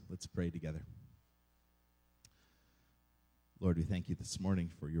Let's pray together. Lord, we thank you this morning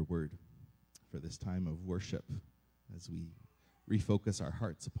for your word, for this time of worship as we refocus our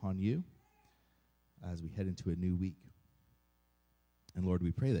hearts upon you as we head into a new week. And Lord,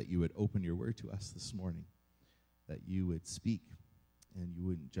 we pray that you would open your word to us this morning, that you would speak and you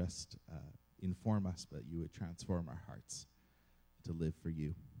wouldn't just inform us, but you would transform our hearts to live for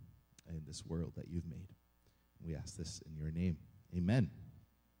you in this world that you've made. We ask this in your name. Amen.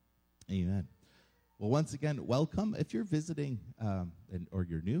 Amen. Well, once again, welcome. If you're visiting or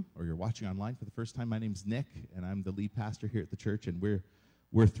you're new or you're watching online for the first time, my name's Nick, and I'm the lead pastor here at the church, and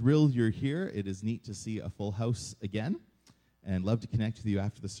we're thrilled you're here. It is neat to see a full house again, and love to connect with you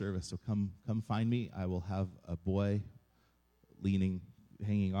after the service. So come find me. I will have a boy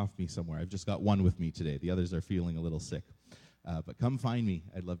hanging off me somewhere. I've just got one with me today. The others are feeling a little sick. But come find me.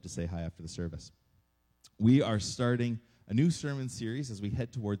 I'd love to say hi after the service. We are starting a new sermon series as we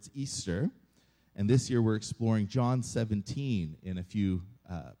head towards Easter. And this year we're exploring John 17 in a few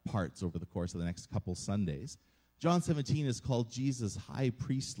parts over the course of the next couple Sundays. John 17 is called Jesus' high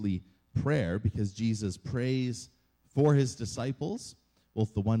priestly prayer because Jesus prays for his disciples,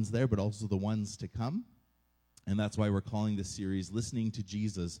 both the ones there but also the ones to come. And that's why we're calling this series Listening to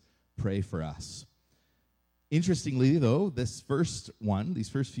Jesus Pray for Us. Interestingly, though, these first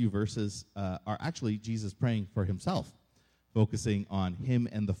few verses are actually Jesus praying for himself, focusing on him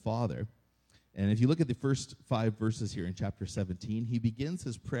and the Father. And if you look at the first 5 verses here in chapter 17, he begins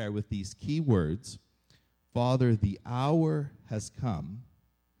his prayer with these key words: Father, the hour has come,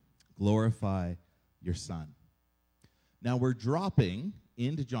 glorify your Son. Now we're dropping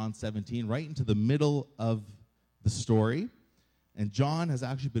into John 17, right into the middle of the story. And John has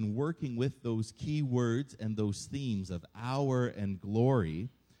actually been working with those key words and those themes of hour and glory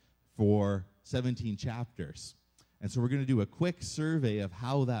for 17 chapters. And so we're going to do a quick survey of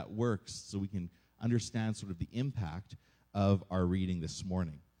how that works so we can understand sort of the impact of our reading this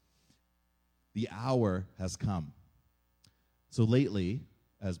morning. The hour has come. So lately,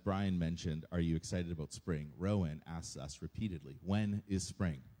 as Brian mentioned, are you excited about spring? Rowan asks us repeatedly, when is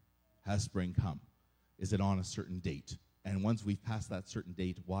spring? Has spring come? Is it on a certain date? And once we've passed that certain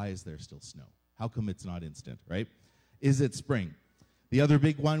date, why is there still snow? How come it's not instant, right? Is it spring? The other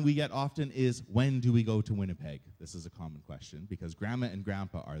big one we get often is, when do we go to Winnipeg? This is a common question because Grandma and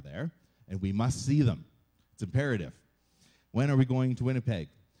Grandpa are there, and we must see them. It's imperative. When are we going to Winnipeg?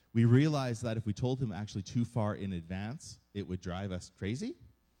 We realized that if we told him actually too far in advance, it would drive us crazy.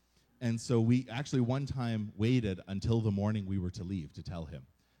 And so we actually one time waited until the morning we were to leave to tell him.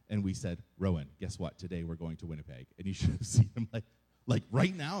 And we said, Rowan, guess what? Today we're going to Winnipeg. And you should have seen him like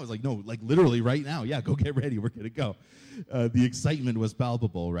right now. I was like, no, like literally right now. Yeah, go get ready. We're going to go. The excitement was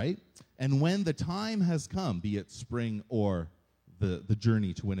palpable, right? And when the time has come, be it spring or the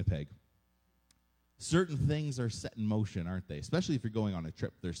journey to Winnipeg, certain things are set in motion, aren't they? Especially if you're going on a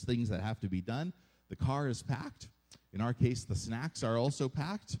trip. There's things that have to be done. The car is packed. In our case, the snacks are also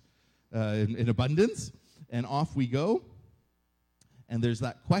packed in abundance. And off we go. And there's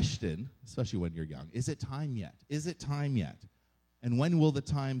that question, especially when you're young, is it time yet? Is it time yet? And when will the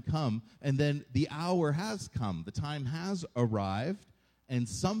time come? And then the hour has come. The time has arrived, and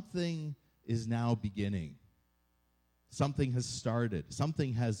something is now beginning. Something has started.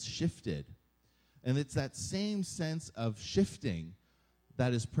 Something has shifted. And it's that same sense of shifting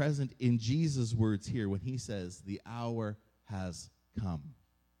that is present in Jesus' words here when he says, the hour has come.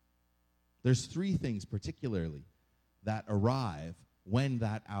 There's 3 things particularly that arrive when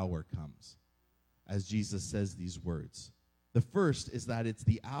that hour comes, as Jesus says these words. The first is that it's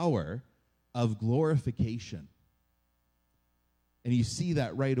the hour of glorification. And you see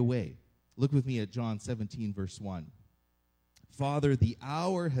that right away. Look with me at John 17, verse 1. Father, the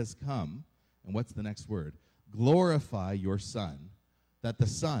hour has come, and what's the next word? Glorify your Son, that the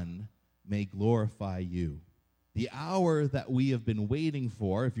Son may glorify you. The hour that we have been waiting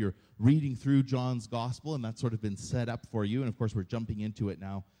for, if you're reading through John's gospel, and that's sort of been set up for you, and of course we're jumping into it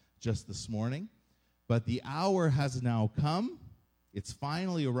now just this morning, but the hour has now come, it's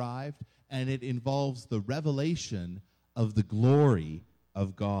finally arrived, and it involves the revelation of the glory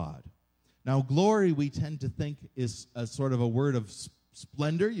of God. Now, glory we tend to think is a sort of a word of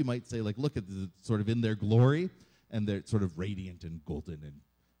splendor. You might say, like, look at the sort of in their glory, and they're sort of radiant and golden and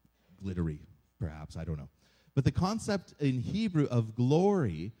glittery, perhaps, I don't know. But the concept in Hebrew of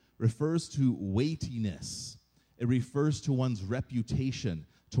glory refers to weightiness. It refers to one's reputation,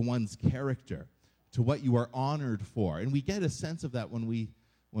 to one's character, to what you are honored for. And we get a sense of that when we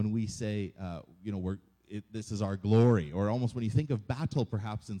say, this is our glory, or almost when you think of battle,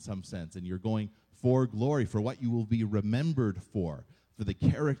 perhaps in some sense, and you're going for glory, for what you will be remembered for for the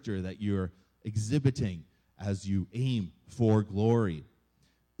character that you're exhibiting as you aim for glory.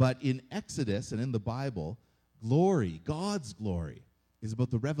 But in Exodus and in the Bible, glory, God's glory, is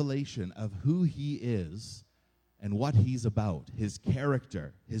about the revelation of who he is and what he's about, his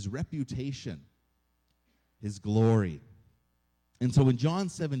character, his reputation, his glory. And so in John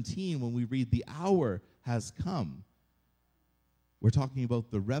 17, when we read the hour has come, we're talking about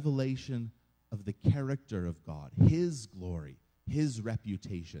the revelation of the character of God, his glory, his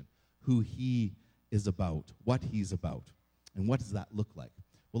reputation, who he is about, what he's about. And what does that look like?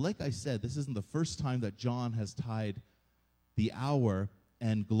 Well, like I said, this isn't the first time that John has tied the hour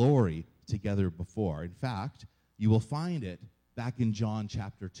and glory together before. In fact, you will find it back in John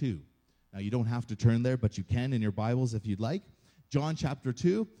chapter 2. Now, you don't have to turn there, but you can in your Bibles if you'd like. John chapter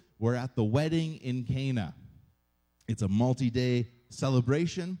 2, we're at the wedding in Cana. It's a multi-day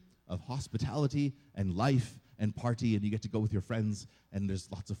celebration of hospitality and life and party, and you get to go with your friends, and there's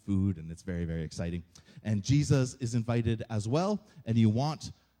lots of food, and it's very, very exciting. And Jesus is invited as well, and you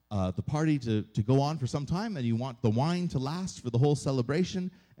want the party to go on for some time, and you want the wine to last for the whole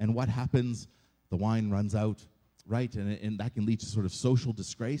celebration. And what happens? The wine runs out, right? And that can lead to sort of social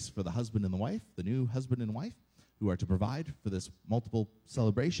disgrace for the husband and the wife, the new husband and wife, who are to provide for this multiple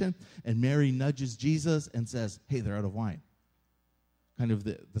celebration. And Mary nudges Jesus and says, hey, they're out of wine. Kind of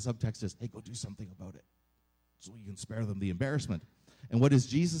the subtext is, hey, go do something about it so you can spare them the embarrassment. And what does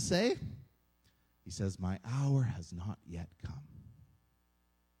Jesus say? He says, my hour has not yet come.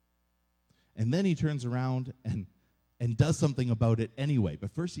 And then he turns around and does something about it anyway.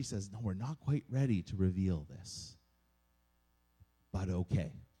 But first he says, no, we're not quite ready to reveal this. But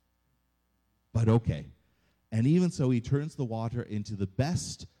okay. But okay. And even so, he turns the water into the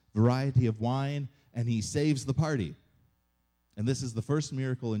best variety of wine, and he saves the party. And this is the first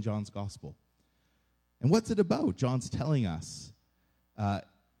miracle in John's gospel. And what's it about? John's telling us and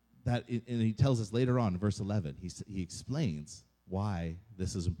he tells us later on in verse 11, he explains why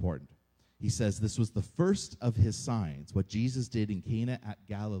this is important. He says this was the first of his signs, what Jesus did in Cana at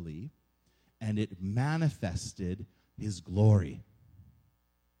Galilee, and it manifested his glory.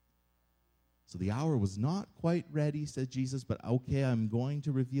 So the hour was not quite ready, said Jesus, but okay, I'm going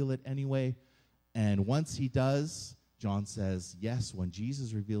to reveal it anyway. And once he does, John says, yes, when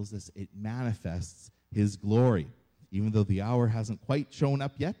Jesus reveals this, it manifests his glory. Even though the hour hasn't quite shown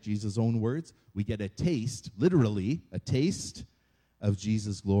up yet, Jesus' own words, we get a taste, literally a taste of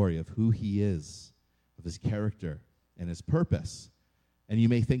Jesus' glory, of who he is, of his character and his purpose. And you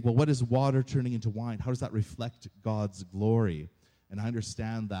may think, well, what is water turning into wine? How does that reflect God's glory? And I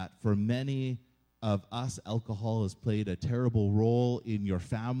understand that for many of us, alcohol has played a terrible role in your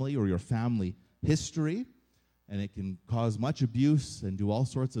family or your family history, and it can cause much abuse and do all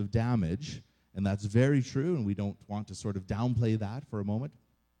sorts of damage. And that's very true, and we don't want to sort of downplay that for a moment.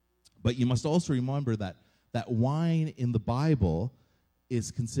 But you must also remember that wine in the Bible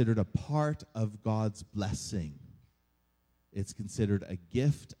is considered a part of God's blessing. It's considered a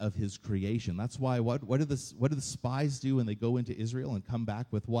gift of his creation. That's why what do the spies do when they go into Israel and come back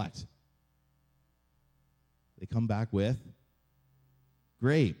with what? They come back with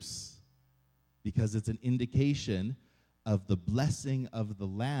grapes, because it's an indication of the blessing of the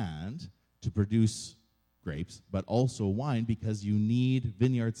land to produce grapes, but also wine, because you need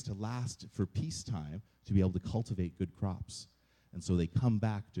vineyards to last for peacetime to be able to cultivate good crops. And so they come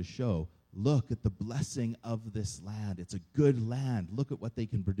back to show, look at the blessing of this land. It's a good land. Look at what they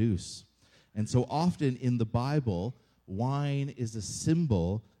can produce. And so often in the Bible, wine is a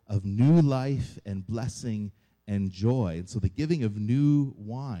symbol of new life and blessing and joy. And so the giving of new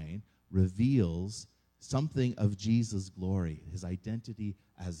wine reveals something of Jesus' glory, his identity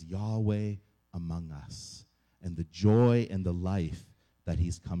as Yahweh among us, and the joy and the life that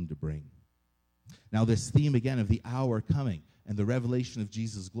he's come to bring. Now, this theme again of the hour coming and the revelation of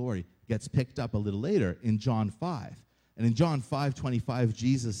Jesus' glory gets picked up a little later in John 5. And in John 5:25,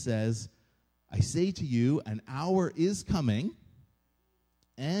 Jesus says, I say to you, an hour is coming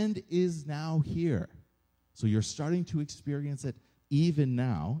and is now here. So you're starting to experience it even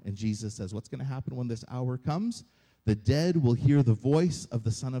now. And Jesus says, what's going to happen when this hour comes? The dead will hear the voice of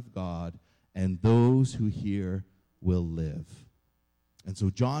the Son of God, and those who hear will live. And so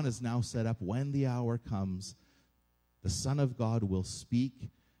John is now set up when the hour comes, the Son of God will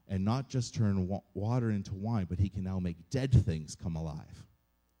speak and not just turn water into wine, but he can now make dead things come alive.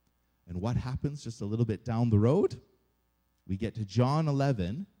 And what happens just a little bit down the road? We get to John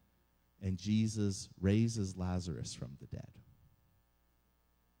 11, and Jesus raises Lazarus from the dead.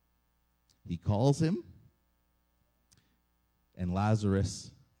 He calls him, and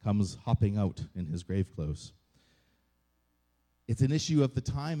Lazarus comes hopping out in his grave clothes. It's an issue of the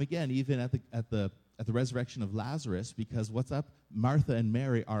time, again, even at the resurrection of Lazarus, because what's up? Martha and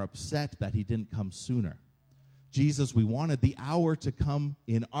Mary are upset that he didn't come sooner. Jesus, we wanted the hour to come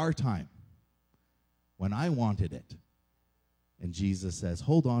in our time, when I wanted it. And Jesus says,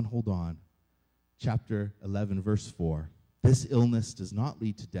 hold on. Chapter 11, verse 4. This illness does not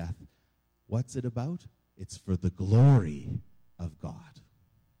lead to death. What's it about? It's for the glory of God.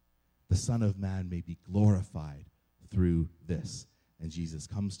 The Son of Man may be glorified through this. And Jesus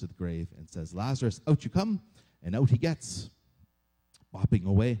comes to the grave and says, Lazarus, out you come. And out he gets, bopping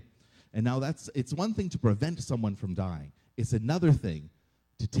away. And now it's one thing to prevent someone from dying. It's another thing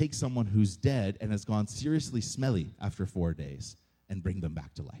to take someone who's dead and has gone seriously smelly after 4 days and bring them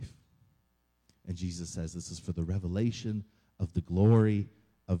back to life. And Jesus says this is for the revelation of the glory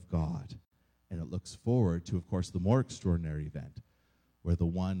of God. And it looks forward to, of course, the more extraordinary event where the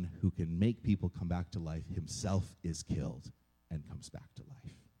one who can make people come back to life himself is killed and comes back to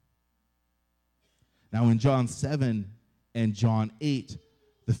life. Now in John 7 and John 8,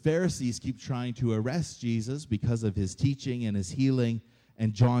 the Pharisees keep trying to arrest Jesus because of his teaching and his healing,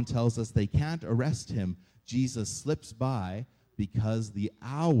 and John tells us they can't arrest him. Jesus slips by because the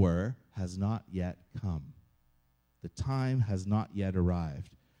hour has not yet come. The time has not yet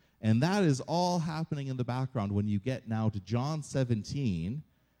arrived. And that is all happening in the background when you get now to John 17,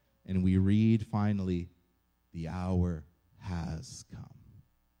 and we read finally, the hour has come.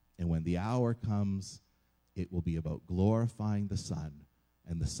 And when the hour comes, it will be about glorifying the Son,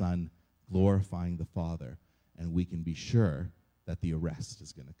 and the Son glorifying the Father. And we can be sure that the arrest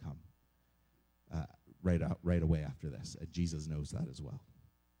is going to come right away after this. And Jesus knows that as well.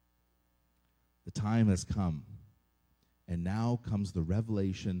 The time has come, and now comes the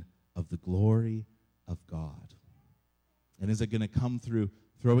revelation of the glory of God. And is it going to come through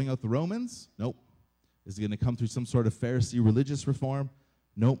throwing out the Romans? Nope. Is it going to come through some sort of Pharisee religious reform?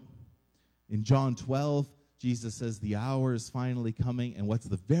 Nope. In John 12, Jesus says the hour is finally coming, and what's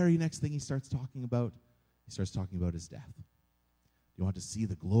the very next thing he starts talking about? He starts talking about his death. You want to see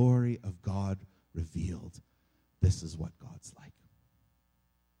the glory of God revealed. This is what God's like.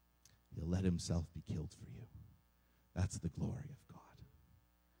 He'll let himself be killed for you. That's the glory of God.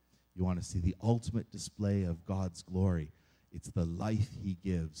 You want to see the ultimate display of God's glory. It's the life he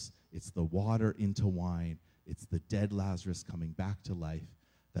gives. It's the water into wine. It's the dead Lazarus coming back to life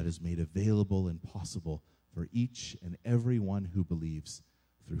that is made available and possible for each and every one who believes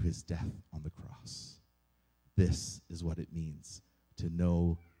through his death on the cross. This is what it means to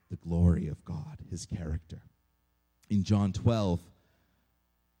know the glory of God, his character. In John 12,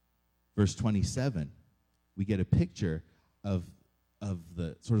 verse 27, we get a picture of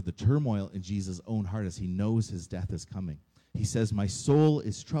the sort of the turmoil in Jesus' own heart as he knows his death is coming. He says, my soul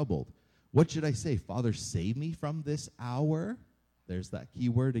is troubled. What should I say? Father, save me from this hour? There's that key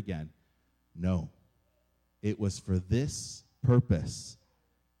word again. No. It was for this purpose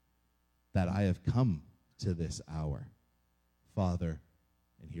that I have come to this hour. Father,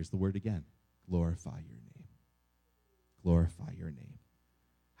 and here's the word again, glorify your name. Glorify your name.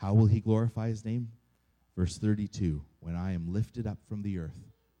 How will he glorify his name? Verse 32, when I am lifted up from the earth,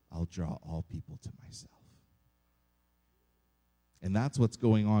 I'll draw all people to myself. And that's what's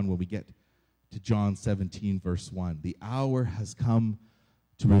going on when we get to John 17, verse 1. The hour has come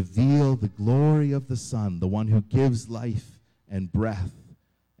to reveal the glory of the Son, the one who gives life and breath,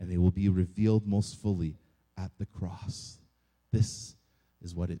 and they will be revealed most fully at the cross. This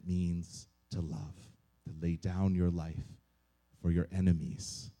is what it means to love, to lay down your life for your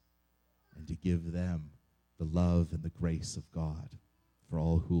enemies and to give them the love and the grace of God for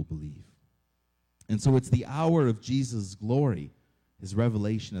all who will believe. And so it's the hour of Jesus' glory, his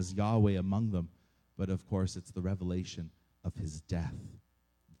revelation as Yahweh among them, but of course it's the revelation of his death,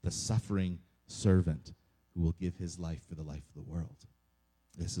 the suffering servant who will give his life for the life of the world.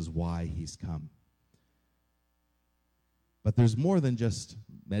 This is why he's come. But there's more than just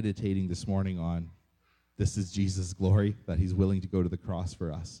meditating this morning on this is Jesus' glory, that he's willing to go to the cross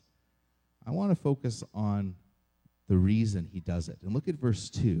for us. I want to focus on the reason he does it. And look at verse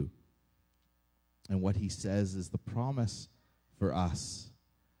 2. And what he says is the promise for us.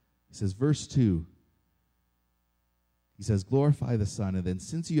 He says, verse 2, he says, glorify the Son, and then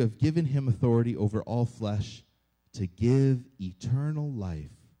since you have given him authority over all flesh, to give eternal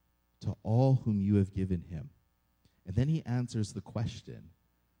life to all whom you have given him. And then he answers the question,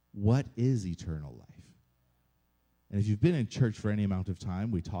 what is eternal life? And if you've been in church for any amount of time,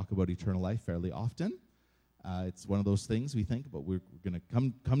 we talk about eternal life fairly often. It's one of those things we think, but we're going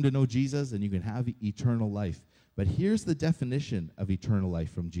to come to know Jesus and you can have eternal life. But here's the definition of eternal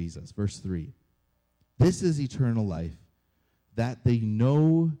life from Jesus. Verse 3. This is eternal life, that they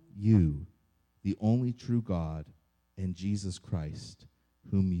know you, the only true God, and Jesus Christ,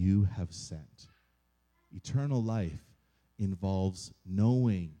 whom you have sent. Eternal life involves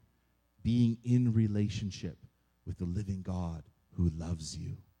knowing, being in relationship with the living God who loves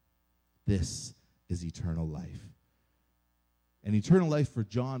you. This is eternal life. And eternal life for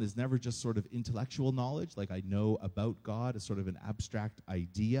John is never just sort of intellectual knowledge, like I know about God as sort of an abstract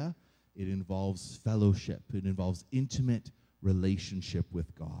idea. It involves fellowship. It involves intimate relationship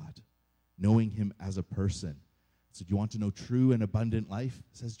with God, knowing him as a person. So do you want to know true and abundant life,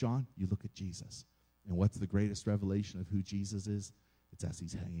 says John? You look at Jesus. And what's the greatest revelation of who Jesus is? It's as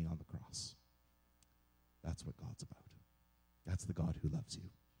he's hanging on the cross. That's what God's about. That's the God who loves you.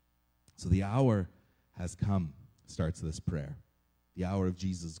 So the hour has come, starts this prayer. The hour of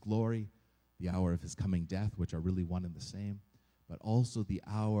Jesus' glory, the hour of his coming death, which are really one and the same, but also the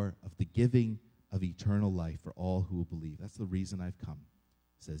hour of the giving of eternal life for all who will believe. That's the reason I've come,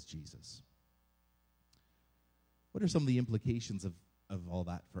 says Jesus. What are some of the implications of all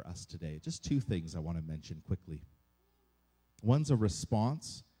that for us today? Just two things I want to mention quickly. One's a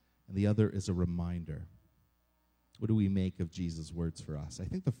response, and the other is a reminder. What do we make of Jesus' words for us? I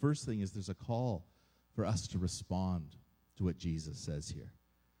think the first thing is there's a call for us to respond to what Jesus says here.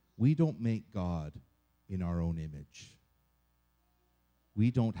 We don't make God in our own image. We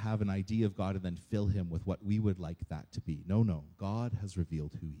don't have an idea of God and then fill him with what we would like that to be. No. God has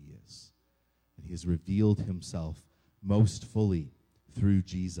revealed who he is. And he has revealed himself most fully through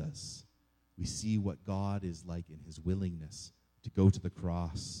Jesus. We see what God is like in his willingness to go to the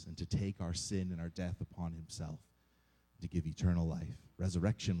cross and to take our sin and our death upon himself, to give eternal life,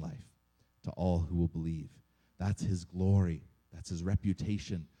 resurrection life to all who will believe. That's his glory. That's his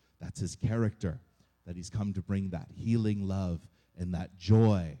reputation. That's his character, that he's come to bring that healing love and that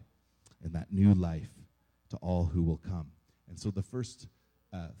joy and that new life to all who will come. And so the first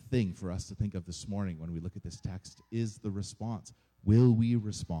thing for us to think of this morning when we look at this text is the response. Will we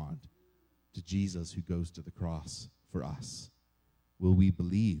respond to Jesus who goes to the cross for us? Will we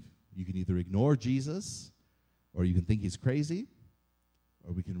believe? You can either ignore Jesus, or you can think he's crazy,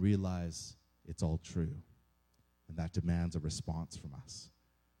 or we can realize it's all true. And that demands a response from us,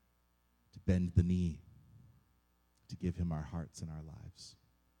 to bend the knee, to give him our hearts and our lives.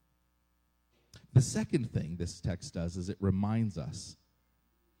 The second thing this text does is it reminds us.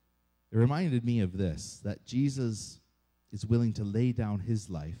 It reminded me of this, that Jesus is willing to lay down his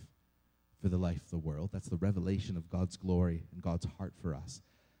life for the life of the world. That's the revelation of God's glory and God's heart for us.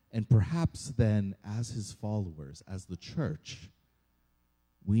 And perhaps then, as his followers, as the church,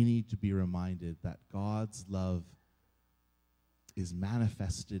 we need to be reminded that God's love is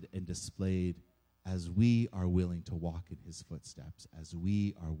manifested and displayed as we are willing to walk in his footsteps, as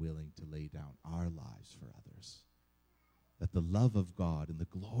we are willing to lay down our lives for others. That the love of God and the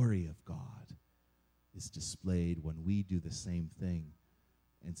glory of God is displayed when we do the same thing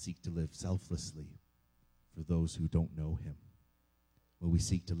and seek to live selflessly for those who don't know him. When we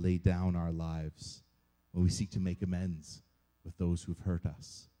seek to lay down our lives, when we seek to make amends with those who've hurt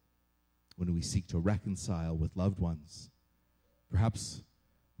us, when we seek to reconcile with loved ones. Perhaps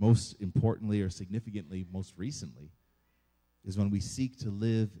most importantly or significantly, most recently, is when we seek to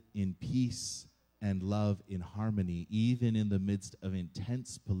live in peace and love in harmony, even in the midst of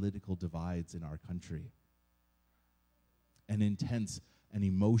intense political divides in our country, and intense and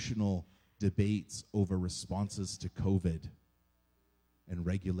emotional debates over responses to COVID and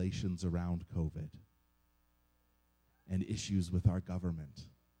regulations around COVID and issues with our government,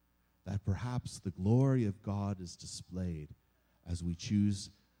 that perhaps the glory of God is displayed as we choose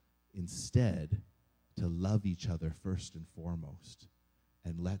instead to love each other first and foremost,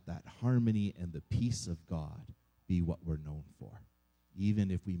 and let that harmony and the peace of God be what we're known for,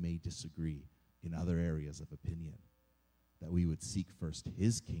 even if we may disagree in other areas of opinion, that we would seek first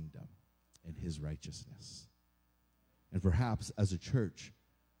his kingdom and his righteousness. And perhaps as a church,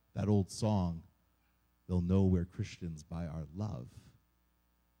 that old song, "They'll know we're Christians by our love,"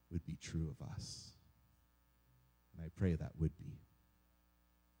 would be true of us. And I pray that would be.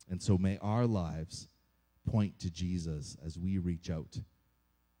 And so may our lives point to Jesus as we reach out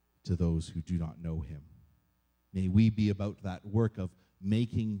to those who do not know him. May we be about that work of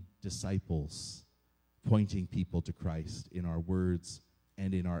making disciples, pointing people to Christ in our words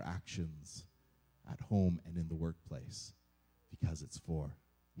and in our actions, at home and in the workplace, because it's for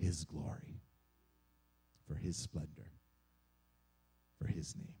his glory, for his splendor, for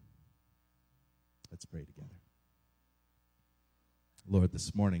his name. Let's pray together. Lord,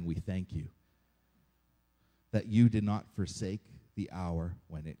 this morning we thank you that you did not forsake the hour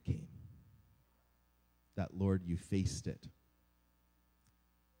when it came. That, Lord, you faced it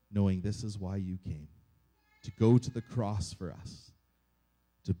knowing this is why you came, to go to the cross for us,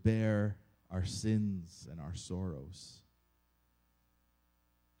 to bear our sins and our sorrows,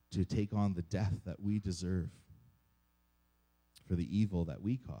 to take on the death that we deserve for the evil that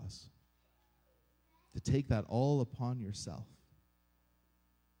we cause, to take that all upon yourself,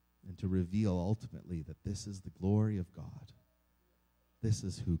 and to reveal ultimately that this is the glory of God. This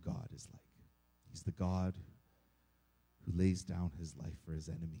is who God is like. He's the God who lays down his life for his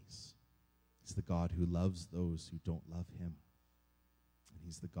enemies. He's the God who loves those who don't love him. And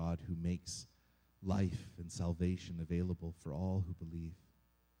he's the God who makes life and salvation available for all who believe.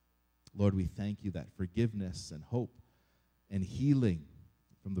 Lord, we thank you that forgiveness and hope and healing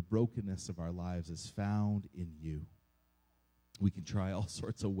from the brokenness of our lives is found in you. We can try all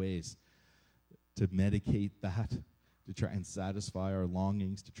sorts of ways to medicate that, to try and satisfy our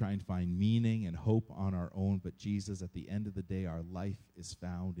longings, to try and find meaning and hope on our own. But Jesus, at the end of the day, our life is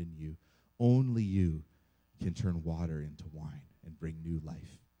found in you. Only you can turn water into wine and bring new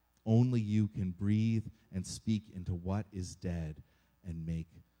life. Only you can breathe and speak into what is dead and make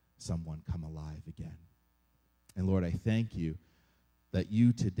someone come alive again. And Lord, I thank you that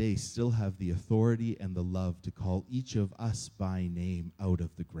you today still have the authority and the love to call each of us by name out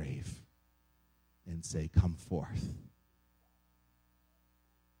of the grave and say, come forth.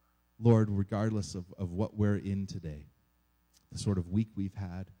 Lord, regardless of what we're in today, the sort of week we've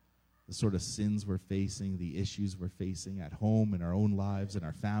had, the sort of sins we're facing, the issues we're facing at home, in our own lives, in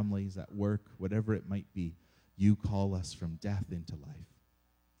our families, at work, whatever it might be, you call us from death into life.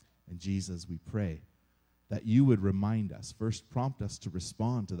 And Jesus, we pray that you would remind us, first prompt us to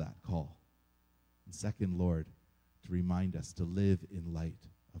respond to that call. And second, Lord, to remind us to live in light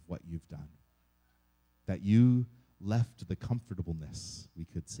of what you've done. That you left the comfortableness, we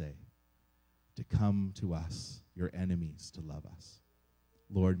could say, to come to us, your enemies, to love us.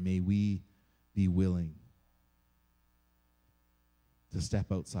 Lord, may we be willing to step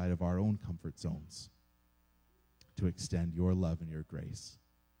outside of our own comfort zones to extend your love and your grace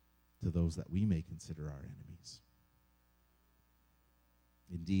to those that we may consider our enemies.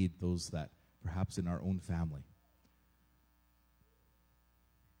 Indeed, those that perhaps in our own family,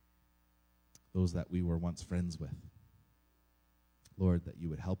 those that we were once friends with. Lord, that you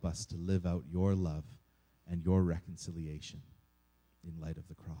would help us to live out your love and your reconciliation in light of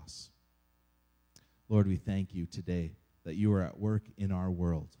the cross. Lord, we thank you today that you are at work in our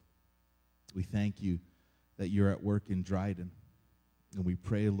world. We thank you that you're at work in Dryden. And we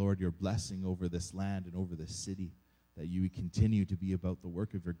pray, Lord, your blessing over this land and over this city, that you would continue to be about the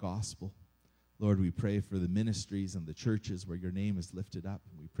work of your gospel. Lord, we pray for the ministries and the churches where your name is lifted up,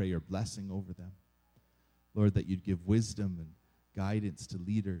 and we pray your blessing over them. Lord, that you'd give wisdom and guidance to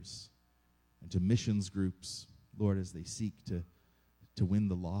leaders and to missions groups, Lord, as they seek to win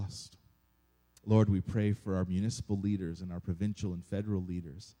the lost. Lord, we pray for our municipal leaders and our provincial and federal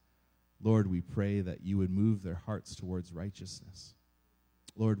leaders. Lord, we pray that you would move their hearts towards righteousness.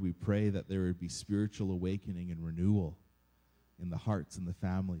 Lord, we pray that there would be spiritual awakening and renewal in the hearts and the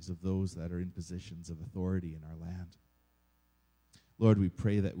families of those that are in positions of authority in our land. Lord, we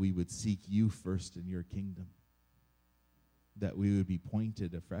pray that we would seek you first in your kingdom, that we would be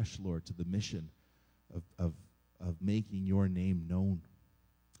pointed afresh, Lord, to the mission of making your name known,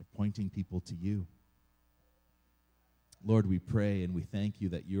 of pointing people to you. Lord, we pray and we thank you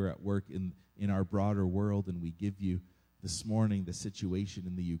that you're at work in our broader world, and we give you this morning the situation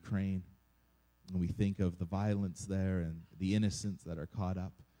in the Ukraine. And we think of the violence there and the innocents that are caught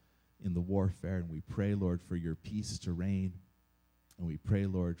up in the warfare. And we pray, Lord, for your peace to reign. And we pray,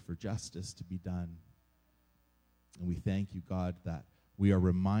 Lord, for justice to be done. And we thank you, God, that we are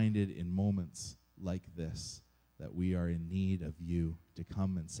reminded in moments like this that we are in need of you to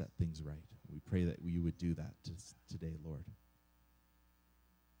come and set things right. We pray that you would do that today, Lord.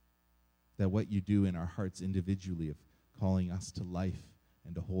 That what you do in our hearts individually of calling us to life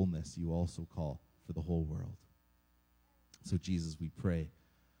and to wholeness, you also call for the whole world. So, Jesus, we pray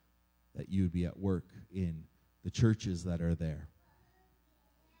that you would be at work in the churches that are there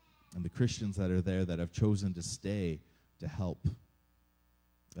and the Christians that are there that have chosen to stay to help,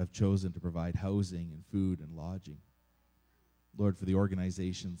 have chosen to provide housing and food and lodging. Lord, for the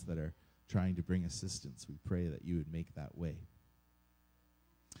organizations that are trying to bring assistance, we pray that you would make that way.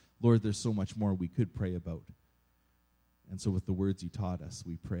 Lord, there's so much more we could pray about. And so with the words you taught us,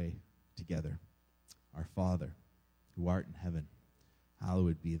 we pray together. Our Father, who art in heaven,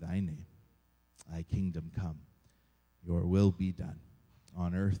 hallowed be thy name. Thy kingdom come. Your will be done,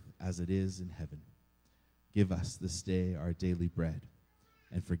 on earth as it is in heaven. Give us this day our daily bread,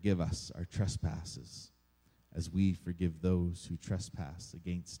 and forgive us our trespasses, as we forgive those who trespass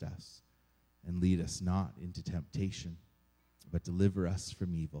against us. And lead us not into temptation, but deliver us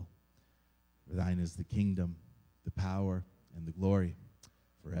from evil. For thine is the kingdom, the power, and the glory,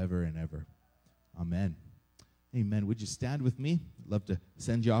 forever and ever. Amen. Amen. Would you stand with me? I'd love to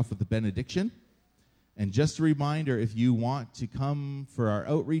send you off with the benediction. And just a reminder, if you want to come for our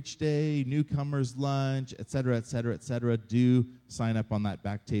outreach day, newcomers lunch, etc., do sign up on that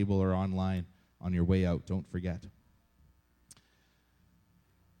back table or online on your way out. Don't forget.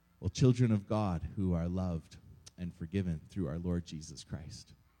 Well, children of God who are loved and forgiven through our Lord Jesus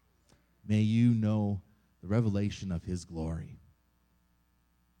Christ, may you know the revelation of his glory,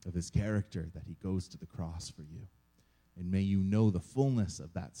 of his character, that he goes to the cross for you. And may you know the fullness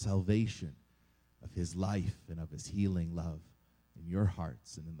of that salvation, of his life and of his healing love in your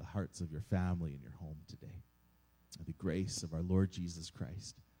hearts and in the hearts of your family and your home today. And the grace of our Lord Jesus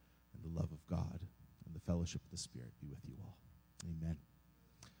Christ and the love of God and the fellowship of the Spirit be with you all. Amen.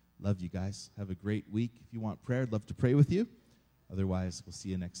 Love you guys. Have a great week. If you want prayer, I'd love to pray with you. Otherwise, we'll see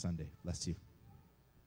you next Sunday. Bless you.